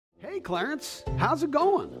Hey, Clarence, how's it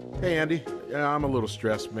going? Hey, Andy. Yeah, I'm a little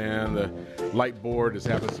stressed, man. The light board is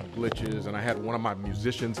having some glitches, and I had one of my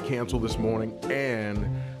musicians cancel this morning, and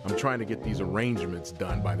I'm trying to get these arrangements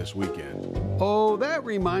done by this weekend. Oh, that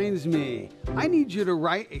reminds me. I need you to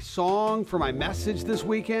write a song for my message this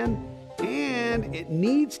weekend, and it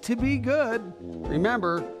needs to be good.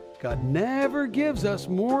 Remember, God never gives us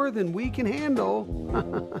more than we can handle.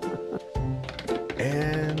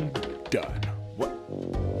 And done.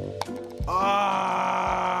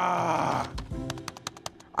 I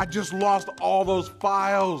just lost all those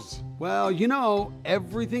files. Well, you know,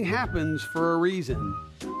 everything happens for a reason.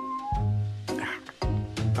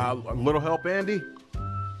 A little help, Andy?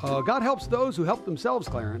 God helps those who help themselves,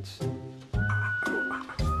 Clarence.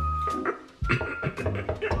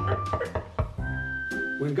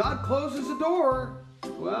 When God closes a door,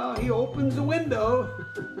 well, he opens a window.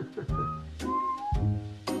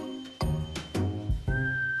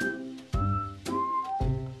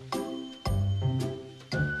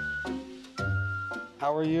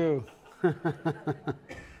 How are you?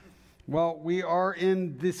 Well, we are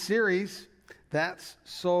in this series, That's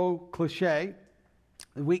So Cliche,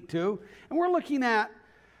 week 2, and we're looking at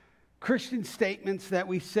Christian statements that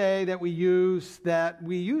we say, that we use, that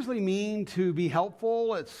we usually mean to be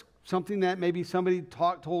helpful. It's something that maybe somebody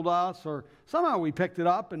told us, or somehow we picked it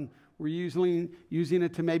up and we're usually using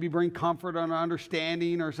it to maybe bring comfort or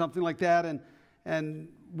understanding or something like that. And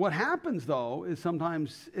what happens, though, is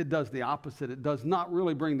sometimes it does the opposite. It does not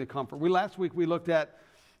really bring the comfort. Last week we looked at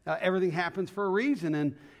everything happens for a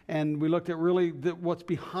reason, and we looked at really what's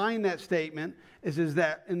behind that statement is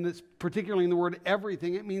that in this, particularly in the word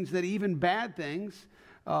everything, it means that even bad things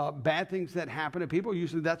that happen to people,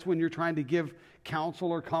 usually that's when you're trying to give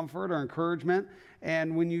counsel or comfort or encouragement.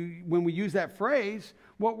 And when we use that phrase,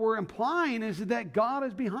 what we're implying is that God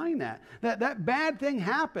is behind that. That bad thing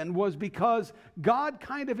happened was because God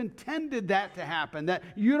kind of intended that to happen, that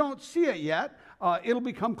you don't see it yet. It'll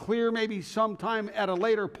become clear maybe sometime at a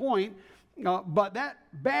later point, but that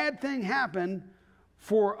bad thing happened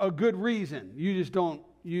for a good reason. You just don't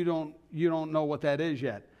know what that is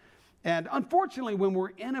yet. And unfortunately, when we're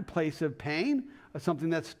in a place of pain, something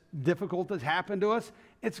that's difficult has happened to us,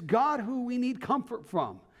 it's God who we need comfort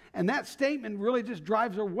from. And that statement really just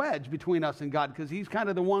drives a wedge between us and God, because he's kind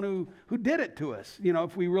of the one who did it to us,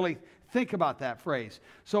 if we really think about that phrase.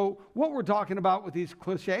 So what we're talking about with these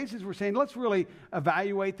cliches is we're saying, let's really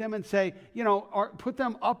evaluate them and say, put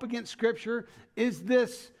them up against Scripture. Is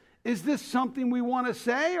this something we want to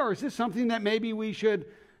say, or is this something that maybe we should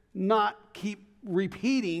not keep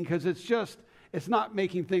repeating because it's not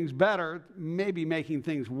making things better, maybe making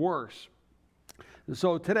things worse? And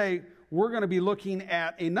so today we're going to be looking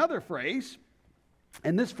at another phrase,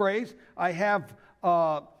 and this phrase I have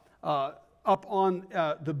up on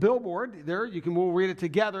the billboard there. We'll read it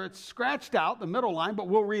together. It's scratched out, the middle line, but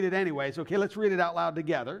we'll read it anyways. Okay, let's read it out loud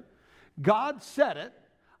together. God said it,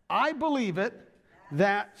 I believe it,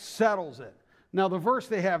 that settles it. Now, the verse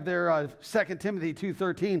they have there, 2 Timothy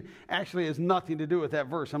 2:13, actually has nothing to do with that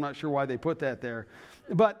verse. I'm not sure why they put that there.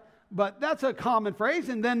 But that's a common phrase.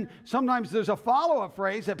 And then sometimes there's a follow-up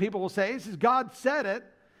phrase that people will say. It says, God said it.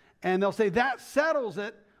 And they'll say, that settles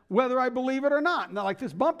it, whether I believe it or not. And like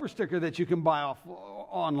this bumper sticker that you can buy off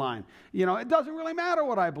online. It doesn't really matter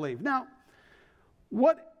what I believe. Now,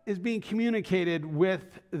 what is being communicated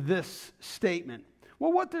with this statement?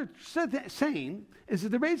 Well, what they're saying is that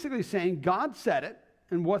they're basically saying God said it,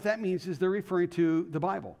 and what that means is they're referring to the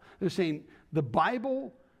Bible. They're saying the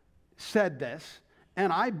Bible said this,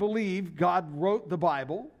 and I believe God wrote the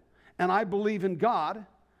Bible, and I believe in God,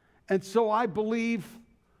 and so I believe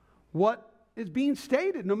what is being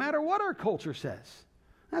stated, no matter what our culture says.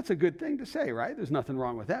 That's a good thing to say, right? There's nothing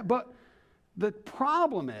wrong with that. But the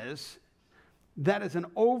problem is, that is an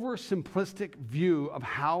oversimplistic view of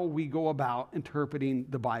how we go about interpreting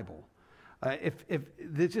the Bible. If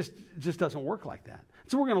it just doesn't work like that.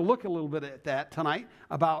 So we're going to look a little bit at that tonight,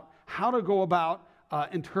 about how to go about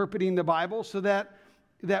interpreting the Bible, so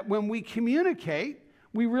that when we communicate,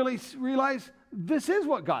 we really realize this is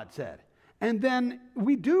what God said. And then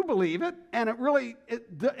we do believe it, and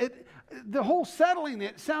the whole settling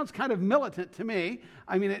it sounds kind of militant to me.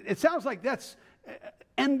 I mean, it sounds like that's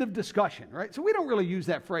end of discussion, right? So we don't really use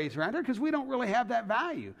that phrase around here because we don't really have that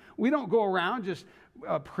value. We don't go around just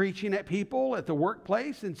preaching at people at the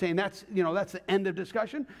workplace and saying that's the end of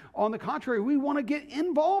discussion. On the contrary, we want to get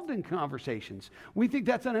involved in conversations. We think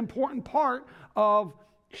that's an important part of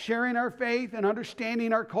sharing our faith and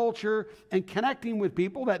understanding our culture and connecting with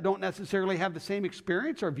people that don't necessarily have the same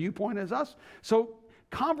experience or viewpoint as us. So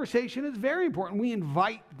conversation is very important. We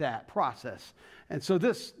invite that process. And so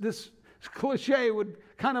this cliche would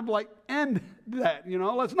kind of like end that,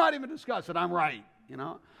 let's not even discuss it. I'm right,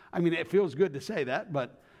 I mean, it feels good to say that,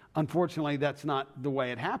 but unfortunately, that's not the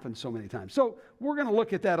way it happens so many times. So we're going to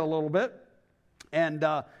look at that a little bit and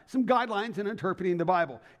some guidelines in interpreting the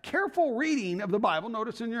Bible. Careful reading of the Bible,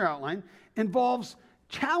 notice in your outline, involves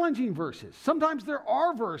challenging verses. Sometimes there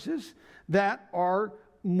are verses that are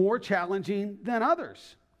more challenging than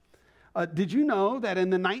others. Did you know that in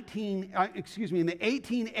the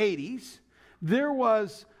 1880s, there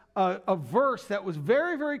was a verse that was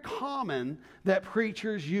very, very common that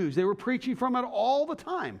preachers used. They were preaching from it all the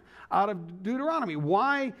time out of Deuteronomy.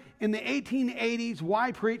 Why in the 1880s,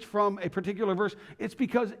 why preach from a particular verse? It's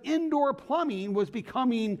because indoor plumbing was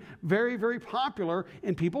becoming very, very popular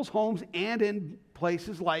in people's homes and in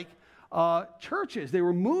places like churches. They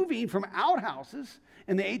were moving from outhouses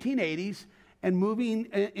in the 1880s and moving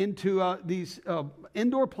into these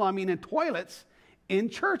indoor plumbing and toilets in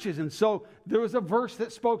churches. And so there was a verse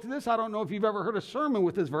that spoke to this. I don't know if you've ever heard a sermon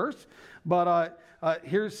with this verse, but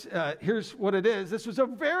here's what it is. This was a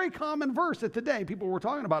very common verse at the day. People were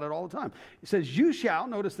talking about it all the time. It says, you shall,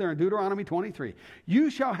 notice there in Deuteronomy 23, you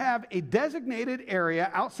shall have a designated area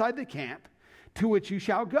outside the camp to which you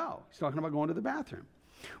shall go. He's talking about going to the bathroom.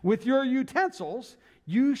 With your utensils,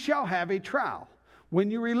 you shall have a trowel. When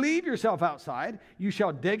you relieve yourself outside, you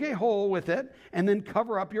shall dig a hole with it and then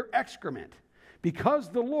cover up your excrement. Because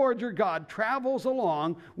the Lord your God travels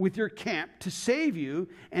along with your camp to save you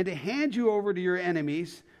and to hand you over to your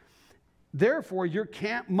enemies, therefore your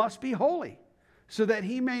camp must be holy, so that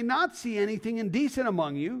he may not see anything indecent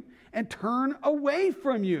among you and turn away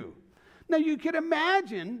from you. Now you could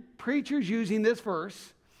imagine preachers using this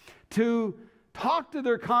verse to talk to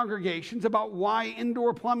their congregations about why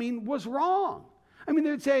indoor plumbing was wrong. I mean,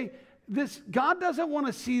 they'd say, God doesn't want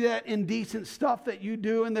to see that indecent stuff that you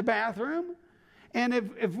do in the bathroom. And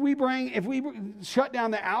if we shut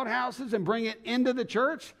down the outhouses and bring it into the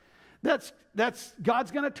church, that's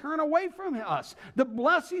God's going to turn away from us. The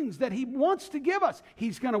blessings that he wants to give us,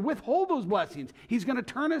 he's going to withhold those blessings. He's going to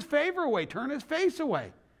turn his favor away, turn his face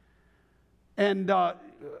away. And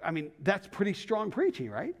that's pretty strong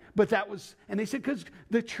preaching, right? But and they said, because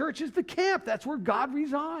the church is the camp. That's where God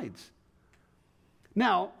resides.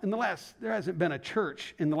 Now, there hasn't been a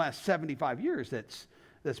church in the last 75 years that's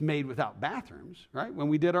made without bathrooms, right? When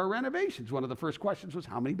we did our renovations, one of the first questions was,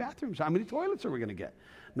 how many bathrooms, how many toilets are we going to get?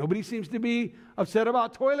 Nobody seems to be upset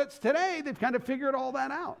about toilets today. They've kind of figured all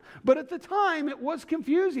that out. But at the time, it was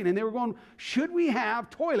confusing, and they were going, should we have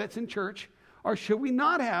toilets in church, or should we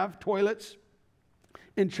not have toilets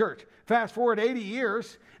in church? Fast forward 80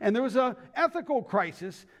 years, and there was an ethical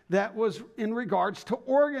crisis that was in regards to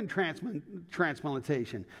organ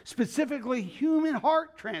transplantation, specifically human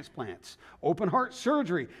heart transplants, open heart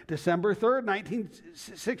surgery. December 3rd,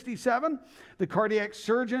 1967, the cardiac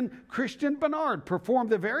surgeon Christian Bernard performed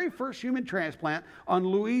the very first human transplant on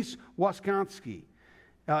Louis Waskansky.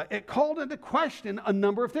 It called into question a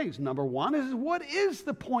number of things. Number one is, what is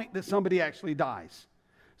the point that somebody actually dies?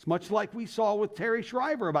 It's much like we saw with Terry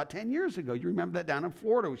Shriver about 10 years ago. You remember that down in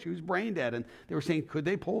Florida when she was brain dead, and they were saying, could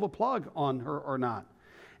they pull the plug on her or not?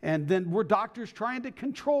 And then were doctors trying to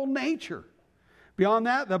control nature? Beyond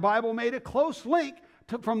that, the Bible made a close link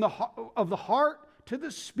from the heart to the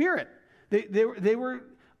spirit. They were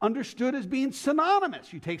understood as being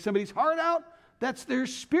synonymous. You take somebody's heart out, that's their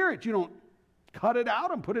spirit. You don't cut it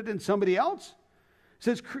out and put it in somebody else. It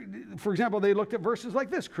says, for example, they looked at verses like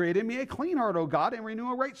this: create in me a clean heart, O God, and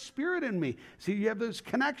renew a right spirit in me. See, you have this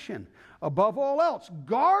connection. Above all else,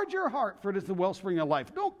 guard your heart, for it is the wellspring of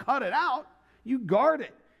life. Don't cut it out. You guard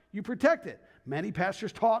it. You protect it. Many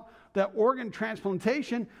pastors taught that organ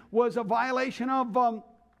transplantation was a violation of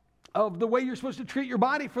the way you're supposed to treat your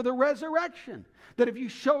body for the resurrection. That if you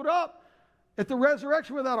showed up at the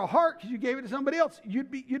resurrection without a heart because you gave it to somebody else, you'd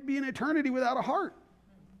be in eternity without a heart.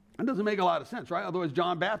 That doesn't make a lot of sense, right? Otherwise,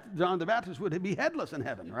 John the Baptist would be headless in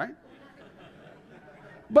heaven, right?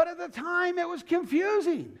 But at the time, it was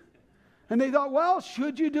confusing. And they thought, well,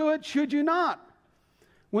 should you do it? Should you not?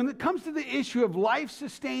 When it comes to the issue of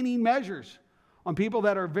life-sustaining measures on people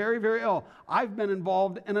that are very, very ill, I've been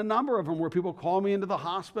involved in a number of them where people call me into the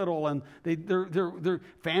hospital and their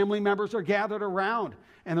family members are gathered around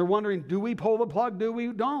and they're wondering, do we pull the plug? Do we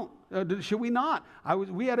don't? Should we not?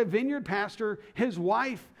 We had a Vineyard pastor. His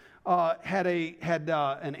wife had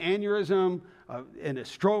an aneurysm and a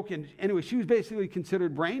stroke, and anyway, she was basically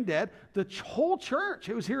considered brain dead. The whole church,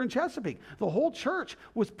 it was here in Chesapeake, the whole church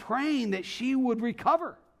was praying that she would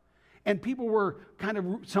recover. And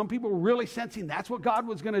some people were really sensing that's what God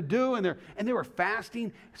was going to do. And they were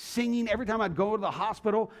fasting, singing. Every time I'd go to the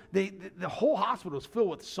hospital, the whole hospital was filled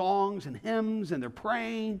with songs and hymns, and they're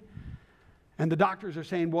praying. And the doctors are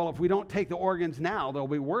saying, well, if we don't take the organs now, they'll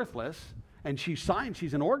be worthless. And she's signed,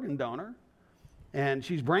 she's an organ donor, and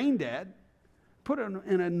she's brain dead. Put in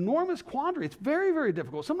an enormous quandary. It's very, very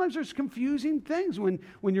difficult. Sometimes there's confusing things when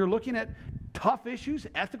you're looking at tough issues,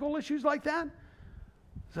 ethical issues like that.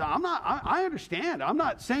 So I understand. I'm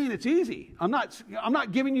not saying it's easy. I'm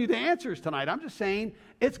not giving you the answers tonight. I'm just saying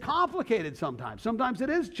it's complicated sometimes. Sometimes it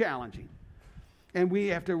is challenging. And we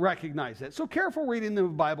have to recognize that. So careful reading the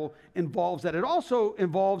Bible involves that. It also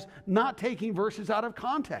involves not taking verses out of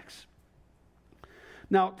context.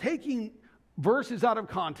 Now, taking verses out of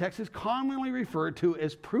context is commonly referred to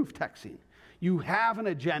as proof texting. You have an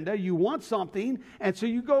agenda, you want something, and so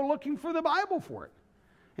you go looking for the Bible for it.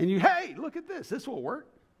 And hey, look at this. This will work.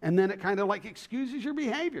 And then it kind of like excuses your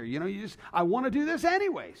behavior. I want to do this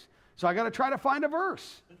anyways. So I got to try to find a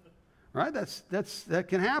verse. Right? That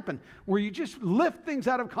can happen. Where you just lift things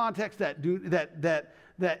out of context that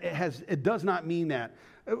does not mean that.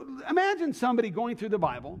 Imagine somebody going through the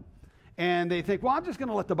Bible and they think, well, I'm just going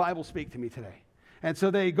to let the Bible speak to me today. And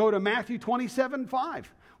so they go to Matthew 27:5,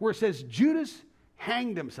 where it says Judas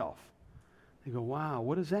hanged himself. They go, wow,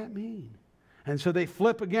 what does that mean? And so they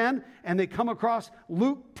flip again, and they come across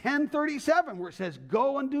Luke 10:37, where it says,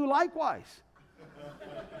 go and do likewise.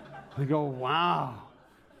 They go, wow,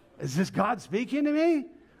 is this God speaking to me?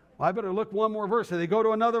 Well, I better look one more verse. And they go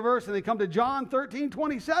to another verse, and they come to John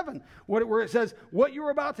 13:27, where it says, what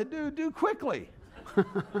you're about to do quickly.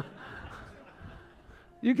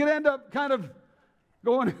 You could end up kind of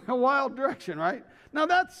going in a wild direction, right? Now,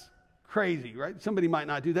 that's crazy, right? Somebody might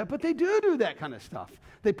not do that, but they do that kind of stuff.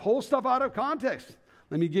 They pull stuff out of context.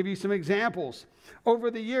 Let me give you some examples.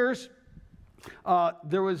 Over the years,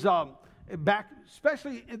 there was,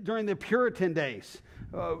 especially during the Puritan days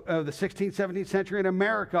of the 16th, 17th century in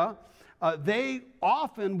America, they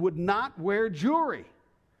often would not wear jewelry.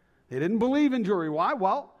 They didn't believe in jewelry. Why?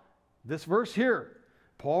 Well, this verse here.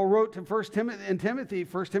 Paul wrote to 1 Timothy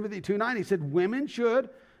 2:9, he said, women should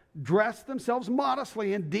dress themselves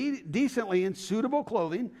modestly and decently in suitable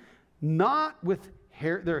clothing, not with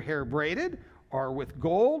their hair braided or with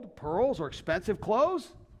gold, pearls, or expensive clothes.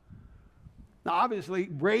 Now, obviously,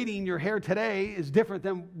 braiding your hair today is different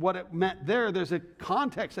than what it meant there. There's a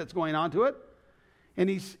context that's going on to it. And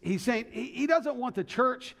he's saying he doesn't want the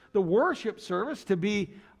church, the worship service, to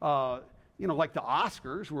be like the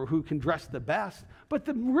Oscars, where who can dress the best. But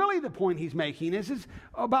really the point he's making is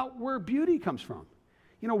about where beauty comes from.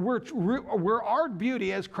 Where our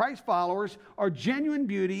beauty as Christ followers, our genuine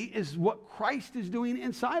beauty is what Christ is doing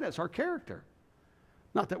inside us, our character.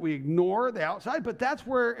 Not that we ignore the outside, but that's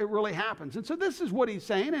where it really happens. And so this is what he's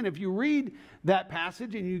saying. And if you read that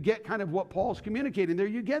passage and you get kind of what Paul's communicating there,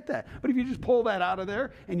 you get that. But if you just pull that out of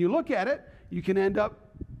there and you look at it, you can end up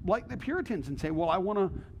like the Puritans and say, well, I want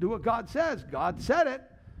to do what God says. God said it,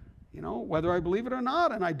 whether I believe it or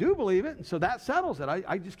not, and I do believe it, and so that settles it.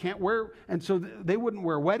 I just can't wear, and so they wouldn't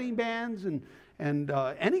wear wedding bands and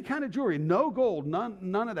any kind of jewelry, no gold,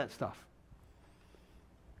 none of that stuff.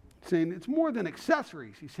 Saying it's more than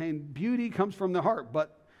accessories. He's saying beauty comes from the heart,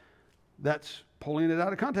 but that's pulling it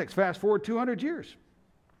out of context. Fast forward 200 years.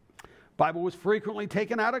 Bible was frequently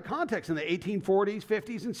taken out of context in the 1840s,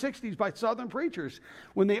 50s, and 60s by Southern preachers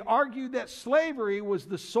when they argued that slavery was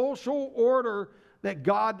the social order that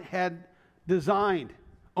God had designed.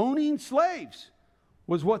 Owning slaves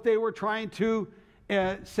was what they were trying to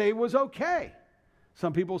say was okay.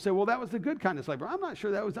 Some people say, well, that was the good kind of slavery. I'm not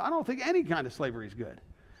sure I don't think any kind of slavery is good.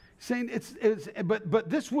 Saying but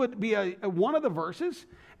this would be one of the verses,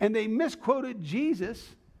 and they misquoted Jesus.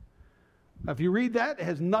 If you read that, it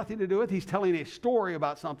has nothing to do with, he's telling a story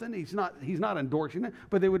about something. He's not endorsing it,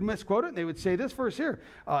 but they would misquote it, and they would say this verse here,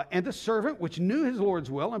 and the servant which knew his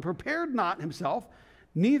Lord's will and prepared not himself,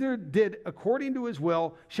 neither did according to his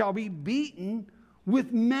will, shall be beaten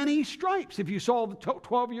with many stripes. If you saw the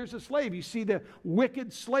 12 years a slave, you see the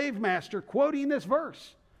wicked slave master quoting this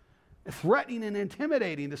verse, threatening and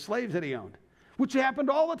intimidating the slaves that he owned. Which happened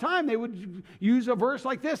all the time. They would use a verse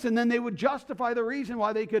like this, and then they would justify the reason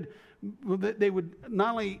why they would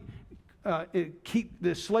not only keep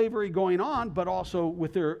the slavery going on, but also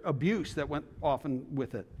with their abuse that went often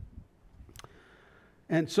with it.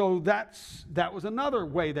 And so that was another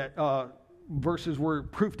way that verses were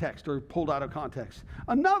proof text or pulled out of context.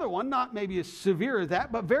 Another one, not maybe as severe as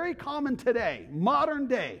that, but very common today, modern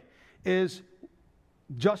day, is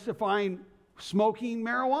justifying smoking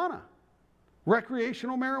marijuana.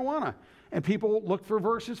 Recreational marijuana. And people look for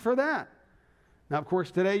verses for that. Now, of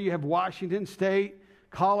course, today you have Washington State,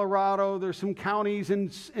 Colorado, there's some counties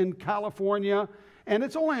in California, and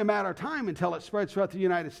it's only a matter of time until it spreads throughout the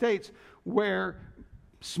United States where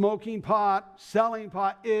smoking pot, selling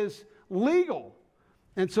pot is legal.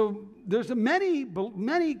 And so there's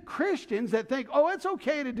many Christians that think, oh, it's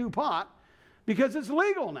okay to do pot because it's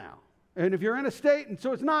legal now. And if you're in a state, and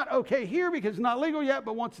so it's not okay here because it's not legal yet,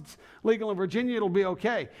 but once it's legal in Virginia, it'll be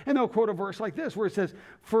okay. And they'll quote a verse like this where it says,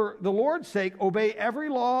 for the Lord's sake, obey every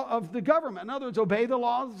law of the government. In other words, obey the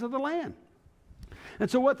laws of the land.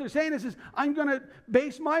 And so what they're saying is I'm going to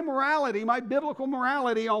base my morality, my biblical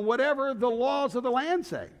morality, on whatever the laws of the land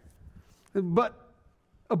say. But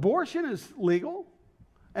abortion is legal.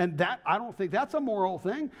 And that, I don't think that's a moral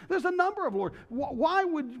thing. There's a number of laws. Why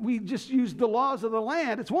would we just use the laws of the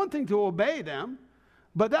land? It's one thing to obey them,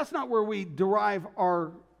 but that's not where we derive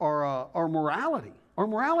our morality. Our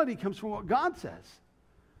morality comes from what God says.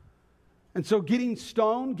 And so getting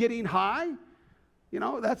stoned, getting high,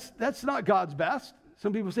 that's not God's best.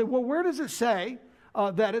 Some people say, well, where does it say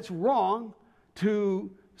that it's wrong to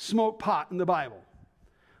smoke pot in the Bible?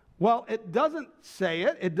 Well, it doesn't say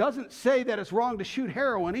it. It doesn't say that it's wrong to shoot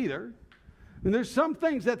heroin either. And there's some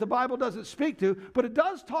things that the Bible doesn't speak to, but it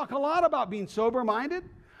does talk a lot about being sober-minded,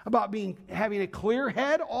 about having a clear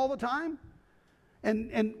head all the time.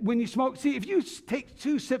 And when you smoke, see, if you take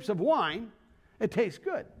 2 sips of wine, it tastes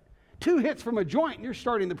good. 2 hits from a joint, and you're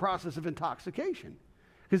starting the process of intoxication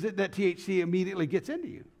because that THC immediately gets into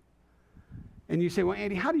you. And you say, well,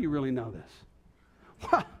 Andy, how do you really know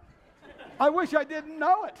this? Well, I wish I didn't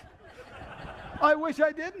know it. I wish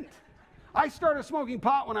I didn't. I started smoking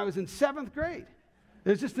pot when I was in 7th grade. It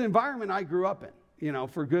was just the environment I grew up in,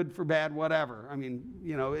 for good, for bad, whatever. I mean,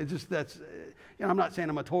 it's just I'm not saying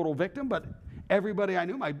I'm a total victim, but everybody I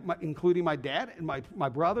knew, including my dad and my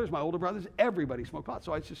brothers, my older brothers, everybody smoked pot.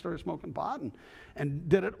 So I just started smoking pot and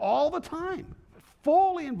did it all the time,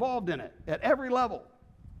 fully involved in it at every level.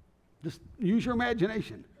 Just use your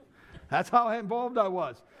imagination. That's how involved I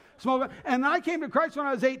was. And I came to Christ when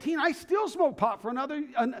I was 18. I still smoked pot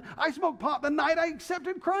I smoked pot the night I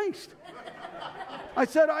accepted Christ. I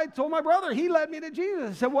told my brother, he led me to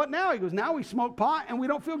Jesus. I said, what now? He goes, now we smoke pot and we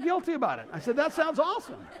don't feel guilty about it. I said, that sounds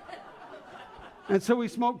awesome. And so we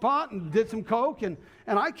smoked pot and did some coke, and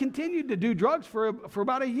I continued to do drugs for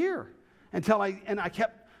about a year until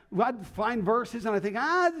I'd find verses and I think,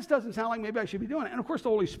 this doesn't sound like maybe I should be doing it. And of course the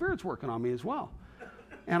Holy Spirit's working on me as well.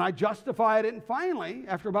 And I justified it, and finally,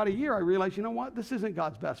 after about a year, I realized, you know what? This isn't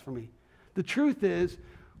God's best for me. The truth is,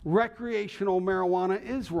 recreational marijuana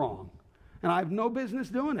is wrong, and I have no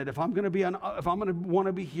business doing it. If I'm going to want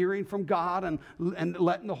to be hearing from God and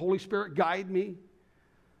letting the Holy Spirit guide me.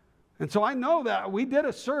 And so I know that we did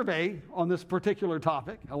a survey on this particular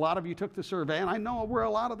topic. A lot of you took the survey, and I know where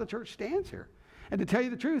a lot of the church stands here. And to tell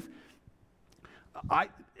you the truth,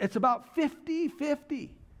 it's about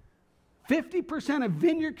 50-50. 50% of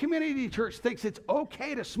Vineyard Community Church thinks it's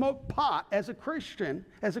okay to smoke pot as a Christian,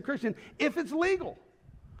 if it's legal.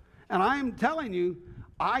 And I'm telling you,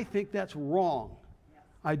 I think that's wrong.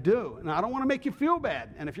 I do. And I don't want to make you feel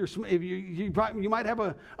bad. And if you might have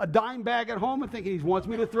a dime bag at home and thinking he wants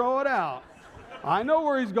me to throw it out. I know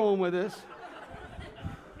where he's going with this.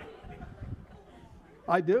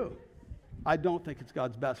 I do. I don't think it's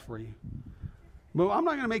God's best for you. But I'm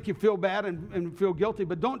not going to make you feel bad and feel guilty,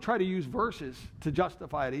 but don't try to use verses to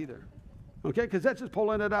justify it either. Okay? Because that's just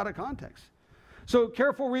pulling it out of context. So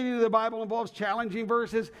careful reading of the Bible involves challenging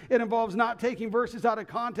verses. It involves not taking verses out of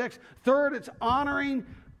context. Third, it's honoring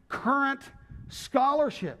current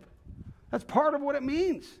scholarship. That's part of what it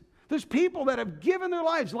means. There's people that have given their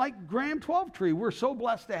lives, like Graham Twelvetree. We're so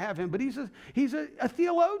blessed to have him, but he's a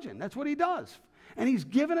theologian. That's what he does. And he's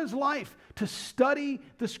given his life to study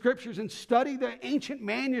the scriptures and study the ancient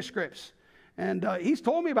manuscripts. And he's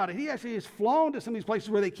told me about it. He actually has flown to some of these places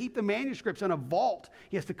where they keep the manuscripts in a vault.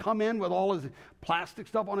 He has to come in with all his plastic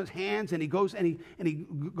stuff on his hands, and he goes and he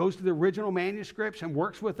goes to the original manuscripts and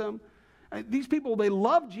works with them. These people, they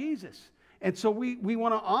love Jesus, and so we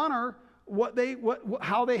want to honor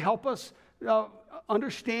how they help us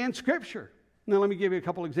understand Scripture. Now, let me give you a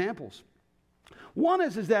couple examples. One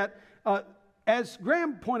is that. As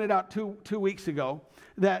Graham pointed out two weeks ago,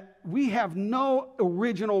 that we have no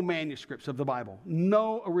original manuscripts of the Bible.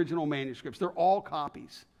 No original manuscripts. They're all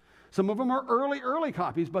copies. Some of them are early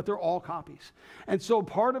copies, but they're all copies. And so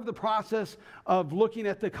part of the process of looking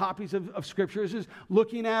at the copies of Scriptures is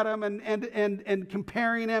looking at them and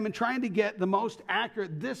comparing them and trying to get the most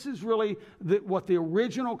accurate. This is really what the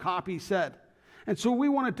original copy said. And so we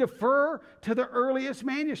want to defer to the earliest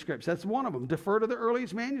manuscripts. That's one of them. Defer to the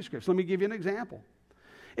earliest manuscripts. Let me give you an example.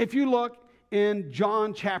 If you look in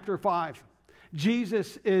John chapter 5,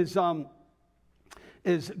 Jesus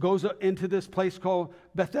goes into this place called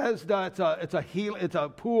Bethesda. It's a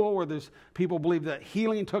pool where people believe that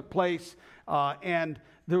healing took place. And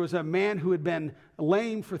there was a man who had been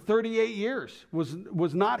lame for 38 years,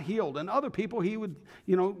 was not healed. And other people, he would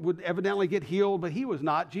evidently get healed, but he was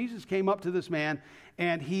not. Jesus came up to this man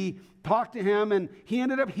and he talked to him, and he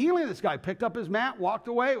ended up healing this guy. Picked up his mat, walked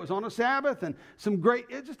away. It was on a Sabbath, and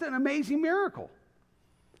it's just an amazing miracle.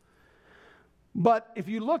 But if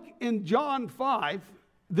you look in John 5,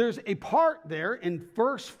 there's a part there in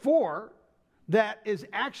verse 4 that is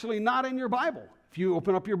actually not in your Bible. If you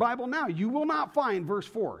open up your Bible now, you will not find verse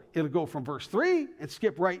 4. It'll go from verse 3 and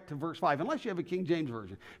skip right to verse 5, unless you have a King James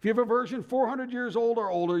Version. If you have a version 400 years old or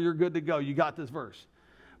older, you're good to go. You got this verse.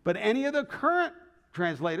 But any of the current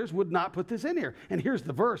translators would not put this in here. And here's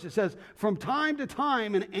the verse. It says, "From time to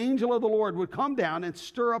time, an angel of the Lord would come down and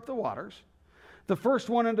stir up the waters. The first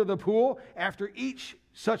one into the pool, after each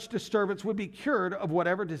such disturbance, would be cured of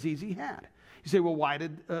whatever disease he had." You say, well, why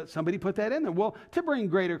did somebody put that in there? Well, to bring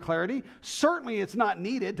greater clarity. Certainly it's not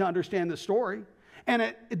needed to understand the story. And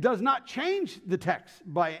it does not change the text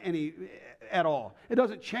at all. It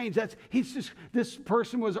doesn't change. This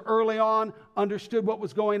person was early on, understood what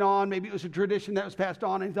was going on. Maybe it was a tradition that was passed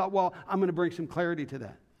on, and he thought, well, I'm going to bring some clarity to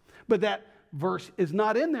that. But that verse is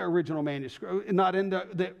not in the original manuscript, not in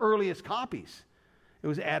the earliest copies. It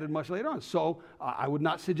was added much later on. So I would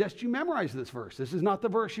not suggest you memorize this verse. This is not the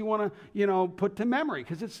verse you want to, put to memory,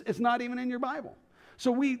 because it's not even in your Bible.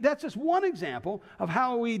 So that's just one example of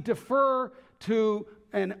how we defer to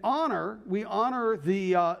and honor. We honor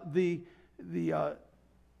the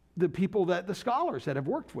people, the scholars that have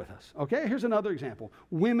worked with us. Okay, here's another example: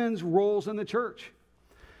 women's roles in the church.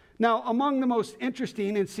 Now, among the most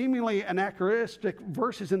interesting and seemingly anachronistic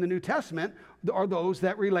verses in the New Testament are those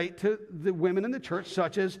that relate to the women in the church,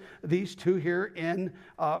 such as these two here in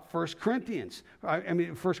 1 Corinthians.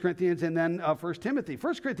 1 Corinthians and then 1 Timothy.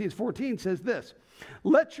 1 Corinthians 14 says this: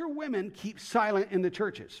 "Let your women keep silent in the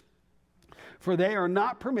churches, for they are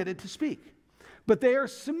not permitted to speak, but they are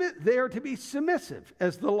to be submissive,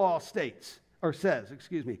 as the law says.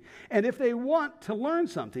 And if they want to learn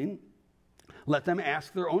something, let them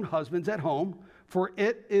ask their own husbands at home, for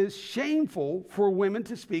it is shameful for women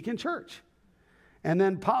to speak in church." And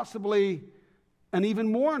then possibly an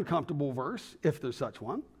even more uncomfortable verse, if there's such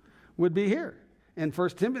one, would be here in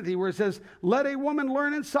 1 Timothy, where it says, "Let a woman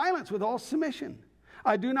learn in silence with all submission.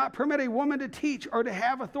 I do not permit a woman to teach or to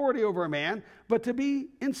have authority over a man, but to be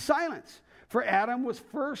in silence. For Adam was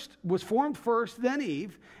formed first, then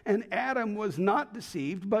Eve, and Adam was not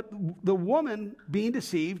deceived, but the woman, being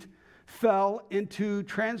deceived, fell into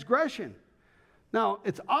transgression." Now,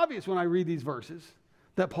 it's obvious when I read these verses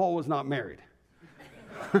that Paul was not married.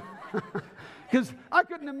 Because I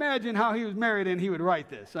couldn't imagine how he was married and he would write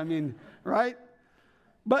this. I mean, right?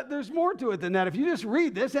 But there's more to it than that. If you just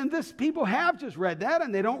read this, and people have just read that,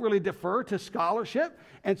 and they don't really defer to scholarship,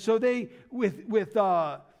 and so they, with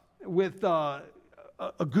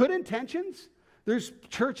good intentions, there's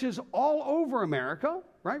churches all over America,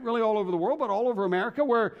 right? Really all over the world, but all over America,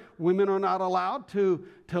 where women are not allowed to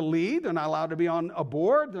lead. They're not allowed to be on a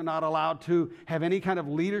board. They're not allowed to have any kind of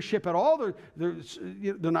leadership at all. They're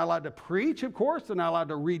not allowed to preach, of course. They're not allowed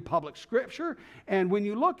to read public scripture. And when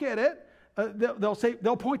you look at it,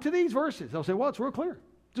 they'll point to these verses. They'll say, well, it's real clear.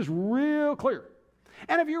 Just real clear.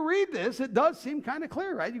 And if you read this, it does seem kind of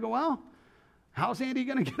clear, right? You go, well, how's Andy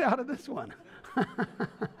going to get out of this one?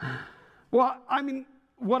 Well, I mean,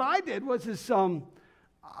 what I did was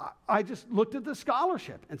I just looked at the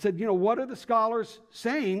scholarship and said, what are the scholars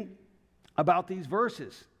saying about these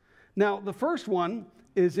verses? Now, the first one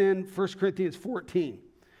is in 1 Corinthians 14,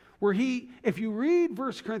 where if you read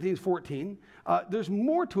 1 Corinthians 14, there's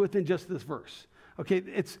more to it than just this verse. Okay,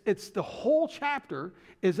 it's the whole chapter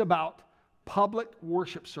is about public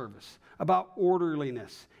worship service, about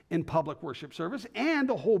orderliness in public worship service. And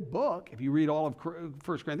the whole book, if you read all of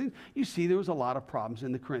 1 Corinthians, you see there was a lot of problems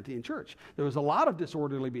in the Corinthian church. There was a lot of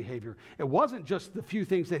disorderly behavior. It wasn't just the few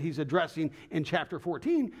things that he's addressing in chapter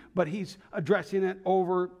 14, but he's addressing it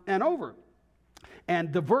over and over.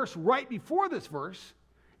 And the verse right before this verse,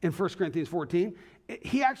 in 1 Corinthians 14,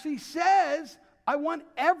 he actually says, I want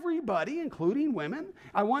everybody, including women,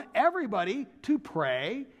 I want everybody to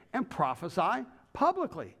pray and prophesy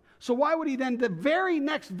publicly. So why would he then, the very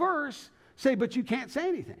next verse, say, but you can't say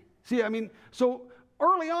anything? See, I mean, so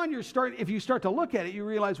early on, if you start to look at it, you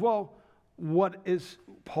realize, well, what is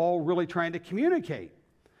Paul really trying to communicate?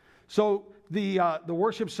 So the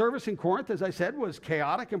worship service in Corinth, as I said, was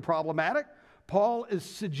chaotic and problematic. Paul is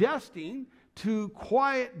suggesting to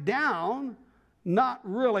quiet down, not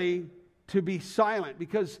really to be silent,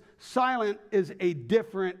 because silent is a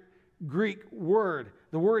different Greek word.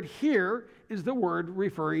 The word here is the word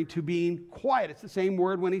referring to being quiet. It's the same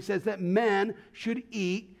word when he says that men should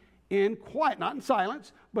eat in quiet, not in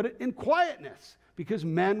silence, but in quietness, because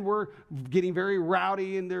men were getting very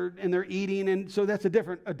rowdy in their eating, and so that's a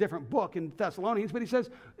different book in Thessalonians. But he says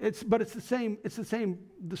it's the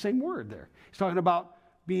same word there. He's talking about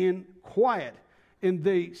being quiet. In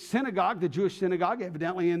the synagogue, the Jewish synagogue,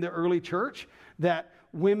 evidently in the early church, that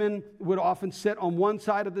women would often sit on one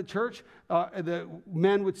side of the church, the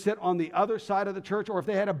men would sit on the other side of the church, or if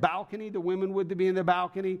they had a balcony, the women would be in the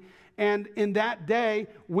balcony. And in that day,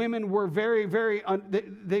 women were very,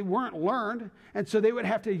 they weren't learned, and so they would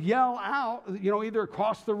have to yell out, either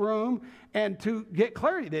across the room and to get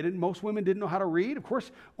clarity. Most women didn't know how to read. Of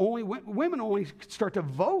course, women only could start to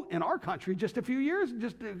vote in our country just a few years,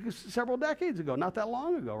 just several decades ago, not that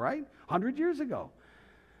long ago, right? 100 years ago.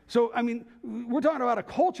 So, we're talking about a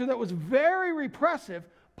culture that was very repressive.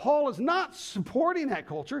 Paul is not supporting that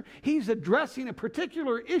culture. He's addressing a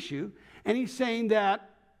particular issue, and he's saying that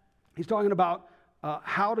he's talking about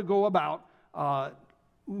how to go about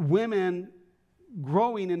women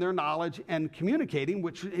growing in their knowledge and communicating,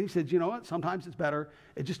 which he said, what, sometimes it's better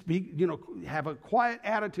it just be, have a quiet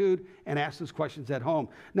attitude and ask those questions at home.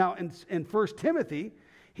 Now, in 1 Timothy,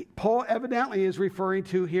 Paul evidently is referring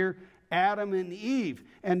to here Adam and Eve.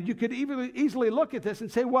 And you could easily look at this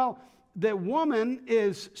and say, well, the woman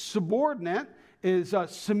is subordinate, is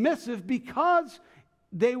submissive because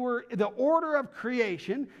they were the order of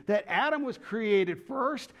creation, that Adam was created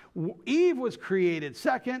first, Eve was created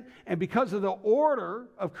second, and because of the order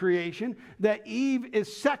of creation, that Eve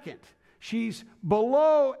is second. She's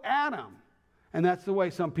below Adam. And that's the way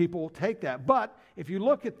some people take that. But if you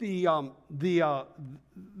look at the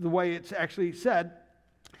way it's actually said,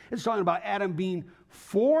 it's talking about Adam being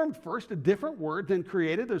formed first, a different word than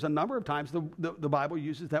created. There's a number of times the Bible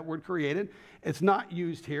uses that word created. It's not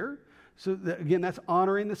used here. So again, that's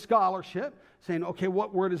honoring the scholarship, saying, okay,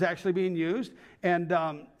 what word is actually being used? And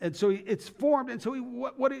so it's formed. And so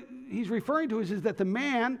what he's referring to is that the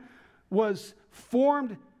man was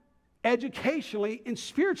formed educationally and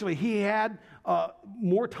spiritually. He had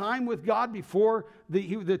more time with God before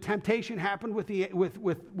the temptation happened with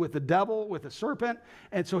the devil, with the serpent.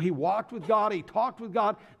 And so he walked with God, he talked with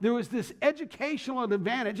God. There was this educational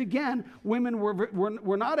advantage. Again, women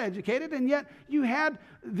were not educated, and yet you had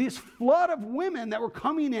this flood of women that were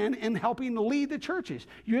coming in and helping to lead the churches.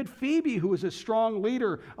 You had Phoebe, who was a strong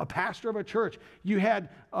leader, a pastor of a church. You had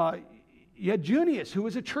Junius, who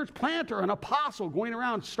was a church planter, an apostle, going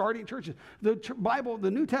around starting churches. The Bible,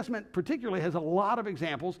 the New Testament particularly, has a lot of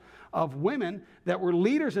examples of women that were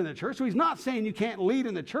leaders in the church. So he's not saying you can't lead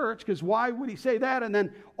in the church, because why would he say that? And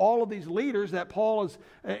then all of these leaders that Paul is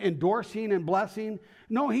endorsing and blessing.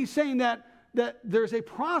 No, he's saying that there's a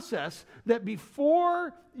process that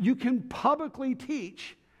before you can publicly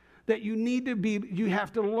teach, that you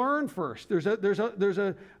have to learn first. There's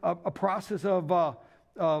a process of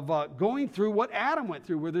going through what Adam went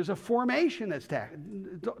through, where there's a formation that's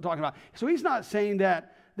talking about. So he's not saying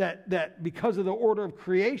that because of the order of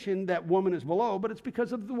creation that woman is below, but it's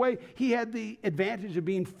because of the way he had the advantage of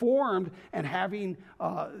being formed and having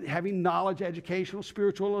knowledge, educational,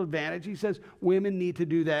 spiritual advantage. He says women need to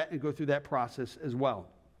do that and go through that process as well.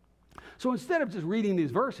 So instead of just reading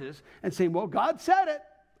these verses and saying, well, God said it,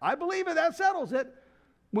 I believe it, that settles it.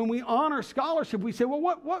 When we honor scholarship, we say, well,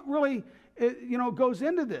 what really goes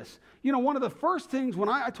into this? One of the first things when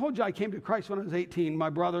I told you I came to Christ when I was 18, my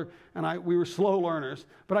brother and we were slow learners,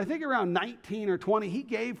 but I think around 19 or 20, he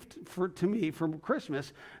gave to me for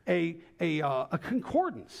Christmas a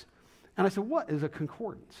concordance. And I said, what is a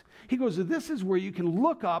concordance? He goes, this is where you can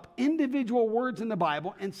look up individual words in the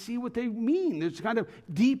Bible and see what they mean. There's kind of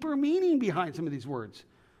deeper meaning behind some of these words.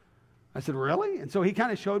 I said, really? And so he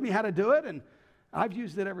kind of showed me how to do it, and I've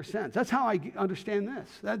used it ever since. That's how I understand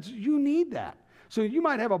this. You need that. So you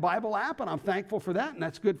might have a Bible app, and I'm thankful for that, and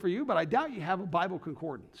that's good for you, but I doubt you have a Bible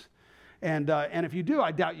concordance. And if you do,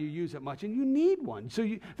 I doubt you use it much, and you need one. So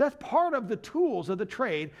that's part of the tools of the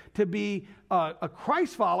trade to be a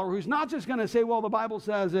Christ follower who's not just going to say, well, the Bible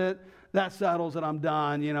says it, that settles it, I'm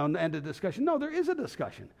done, end of discussion. No, there is a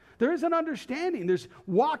discussion. There is an understanding. There's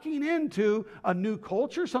walking into a new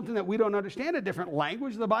culture, something that we don't understand, a different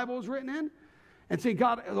language the Bible is written in. And say,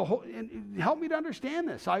 God, help me to understand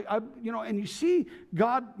this. And you see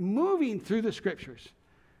God moving through the scriptures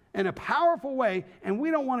in a powerful way, and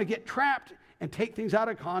we don't want to get trapped and take things out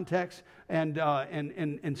of context and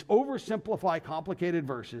oversimplify complicated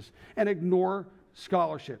verses and ignore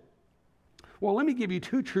scholarship. Well, let me give you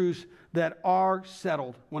two truths that are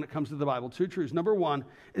settled when it comes to the Bible. Two truths. Number one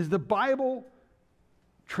is the Bible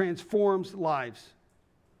transforms lives.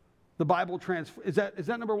 The Bible is that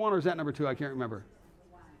number one or is that number two? I can't remember.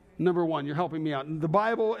 Number one. You're helping me out. The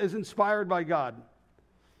Bible is inspired by God.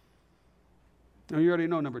 Now, you already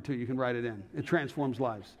know number two. You can write it in. It transforms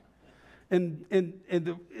lives. And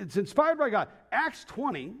it's inspired by God. Acts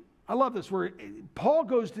 20, I love this, where Paul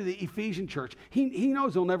goes to the Ephesian church. He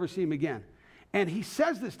knows he'll never see him again. And he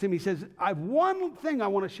says this to me. He says, I have one thing I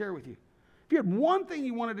want to share with you. If you had one thing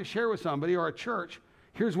you wanted to share with somebody or a church,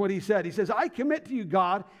 here's what he said. He says, I commit to you,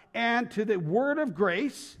 God, and to the word of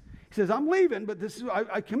grace. He says, I'm leaving, but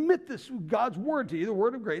I commit this God's word to you, the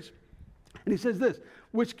word of grace. And he says this,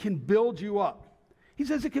 which can build you up. He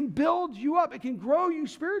says it can build you up. It can grow you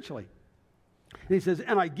spiritually. And he says,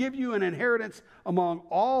 and I give you an inheritance among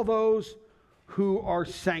all those who are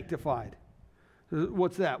sanctified.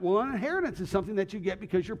 What's that? Well, an inheritance is something that you get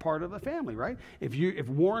because you're part of the family, right? If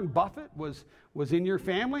Warren Buffett was in your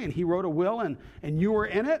family and he wrote a will and you were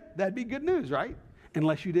in it, that'd be good news, right?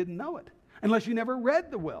 Unless you didn't know it. Unless you never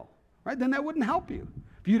read the will, right? Then that wouldn't help you.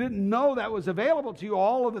 If you didn't know that was available to you,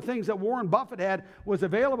 all of the things that Warren Buffett had was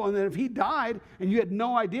available, and then if he died and you had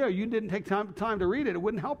no idea, you didn't take time to read it, it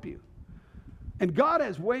wouldn't help you. And God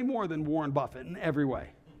has way more than Warren Buffett in every way.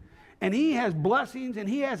 And he has blessings and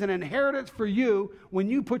he has an inheritance for you when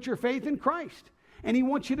you put your faith in Christ. And he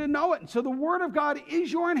wants you to know it. And so the Word of God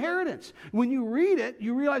is your inheritance. When you read it,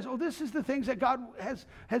 you realize, oh, this is the things that God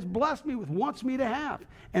has blessed me with, wants me to have.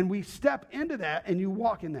 And we step into that and you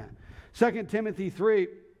walk in that. 2 Timothy 3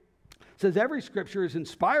 says every scripture is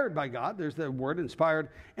inspired by God. There's the word inspired,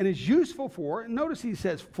 and is useful for, and notice he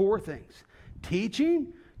says 4 things.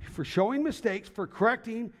 Teaching, for showing mistakes, for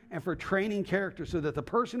correcting, and for training character, so that the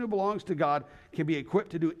person who belongs to God can be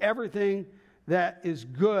equipped to do everything that is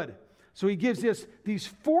good. So he gives us these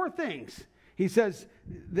 4 things. He says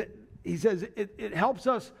it helps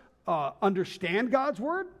us understand God's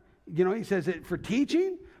word. You know, he says it for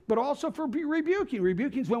teaching, but also for rebuking.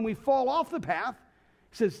 Rebuking is when we fall off the path.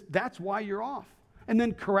 He says that's why you're off. And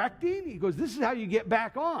then correcting, he goes, this is how you get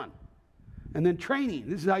back on. And then training,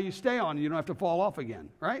 this is how you stay on. You don't have to fall off again,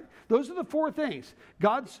 right? Those are the 4 things.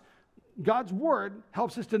 God's word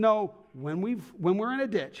helps us to know when we're in a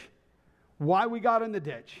ditch, why we got in the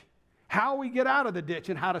ditch, how we get out of the ditch,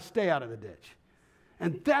 and how to stay out of the ditch.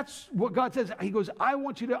 And that's what God says. He goes, I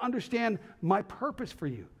want you to understand my purpose for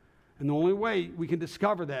you. And the only way we can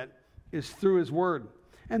discover that is through his word.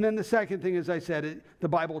 And then the second thing, as I said, the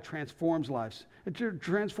Bible transforms lives. It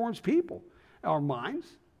transforms people, our minds,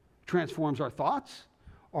 transforms our thoughts,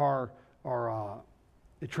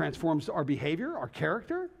 it transforms our behavior, our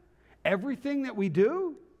character, everything that we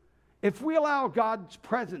do. If we allow God's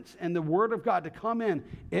presence and the Word of God to come in,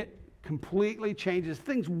 it completely changes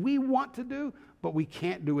things we want to do, but we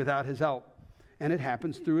can't do without his help. And it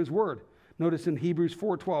happens through his Word. Notice in Hebrews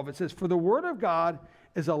 4:12, it says, for the Word of God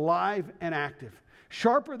is alive and active,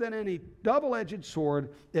 sharper than any double-edged sword.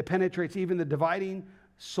 It penetrates even the dividing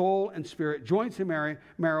soul and spirit, joints and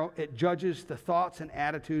marrow. It judges the thoughts and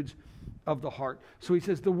attitudes of the heart. So he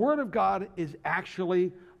says the Word of God is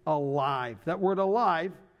actually alive. That word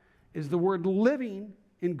alive is the word living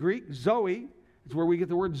in Greek, zoe. It's where we get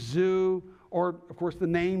the word zoo, or of course the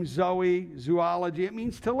name Zoe, zoology. It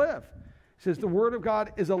means to live. It says the Word of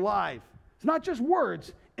God is alive. It's not just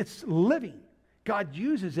words, it's living. God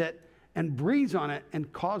uses it and breathes on it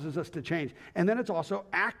and causes us to change. And then it's also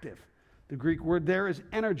active. The Greek word there is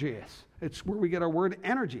energias. It's where we get our word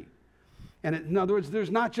energy. And in other words, it's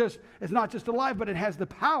not just alive, but it has the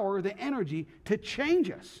power, the energy to change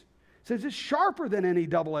us. It says it's sharper than any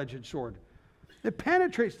double-edged sword. It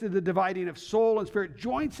penetrates to the dividing of soul and spirit,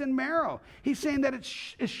 joints and marrow. He's saying that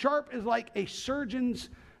it's as sharp as like a surgeon's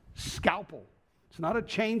scalpel. It's not a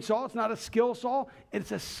chainsaw. It's not a skill saw.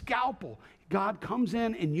 It's a scalpel. God comes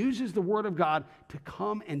in and uses the Word of God to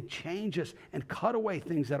come and change us and cut away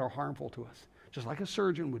things that are harmful to us, just like a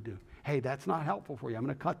surgeon would do. Hey, that's not helpful for you. I'm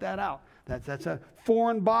going to cut that out. That's a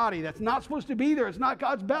foreign body. That's not supposed to be there. It's not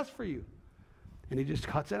God's best for you. And he just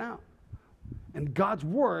cuts it out. And God's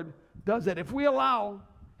Word does that. If we allow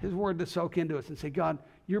his Word to soak into us and say, God,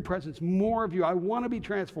 your presence, more of you. I want to be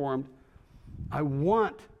transformed. I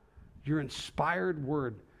want your inspired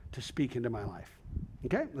Word to speak into my life.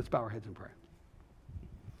 Okay, let's bow our heads and pray.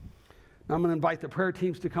 Now I'm going to invite the prayer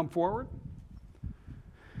teams to come forward.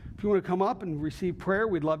 If you want to come up and receive prayer,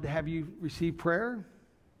 we'd love to have you receive prayer.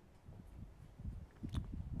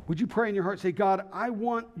 Would you pray in your heart, say, God, I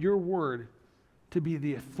want your Word to be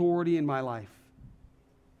the authority in my life.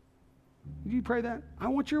 Did you pray that? I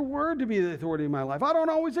want your word to be the authority in my life. I don't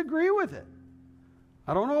always agree with it.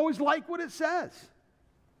 I don't always like what it says.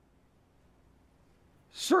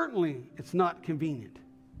 Certainly, it's not convenient.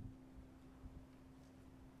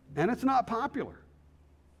 And it's not popular.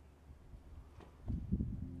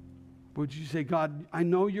 Would you say, God, I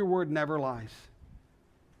know your word never lies.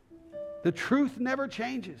 The truth never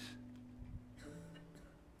changes.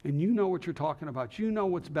 And you know what you're talking about. You know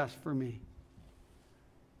what's best for me.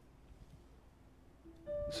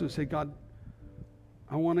 So say, God,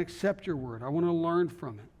 I want to accept your word. I want to learn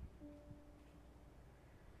from it.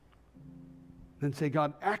 Then say,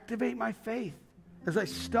 God, activate my faith as I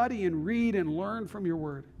study and read and learn from your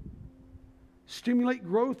word. Stimulate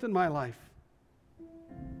growth in my life.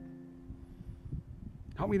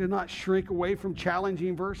 Help me to not shrink away from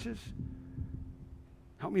challenging verses.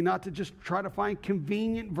 Help me not to just try to find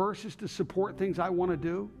convenient verses to support things I want to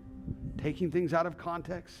do, taking things out of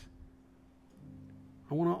context.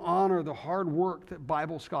 I want to honor the hard work that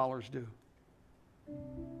Bible scholars do.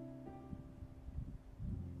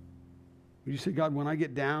 You say, God, when I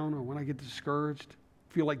get down or when I get discouraged,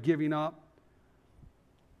 feel like giving up,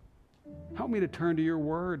 help me to turn to your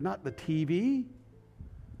word, not the TV,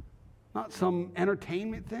 not some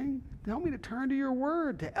entertainment thing. Help me to turn to your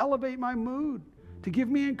word, to elevate my mood, to give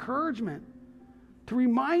me encouragement, to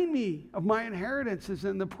remind me of my inheritances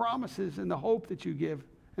and the promises and the hope that you give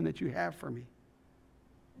and that you have for me.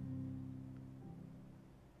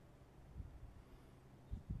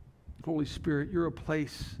 Holy Spirit, you're a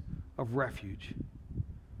place of refuge,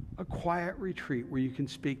 a quiet retreat where you can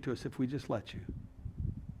speak to us if we just let you.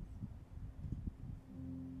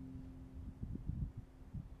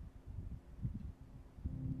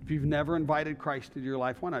 If you've never invited Christ into your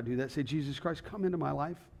life, why not do that? Say, Jesus Christ, come into my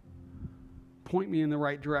life. Point me in the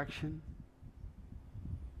right direction.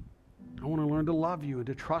 I want to learn to love you and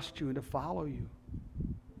to trust you and to follow you.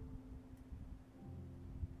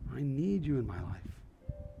 I need you in my life.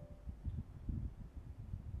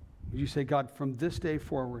 Would you say, God, from this day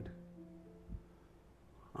forward,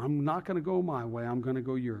 I'm not going to go my way, I'm going to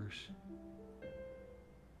go yours.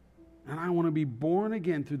 And I want to be born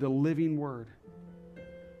again through the living word.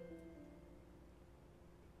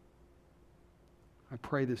 I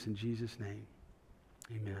pray this in Jesus' name.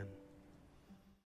 Amen.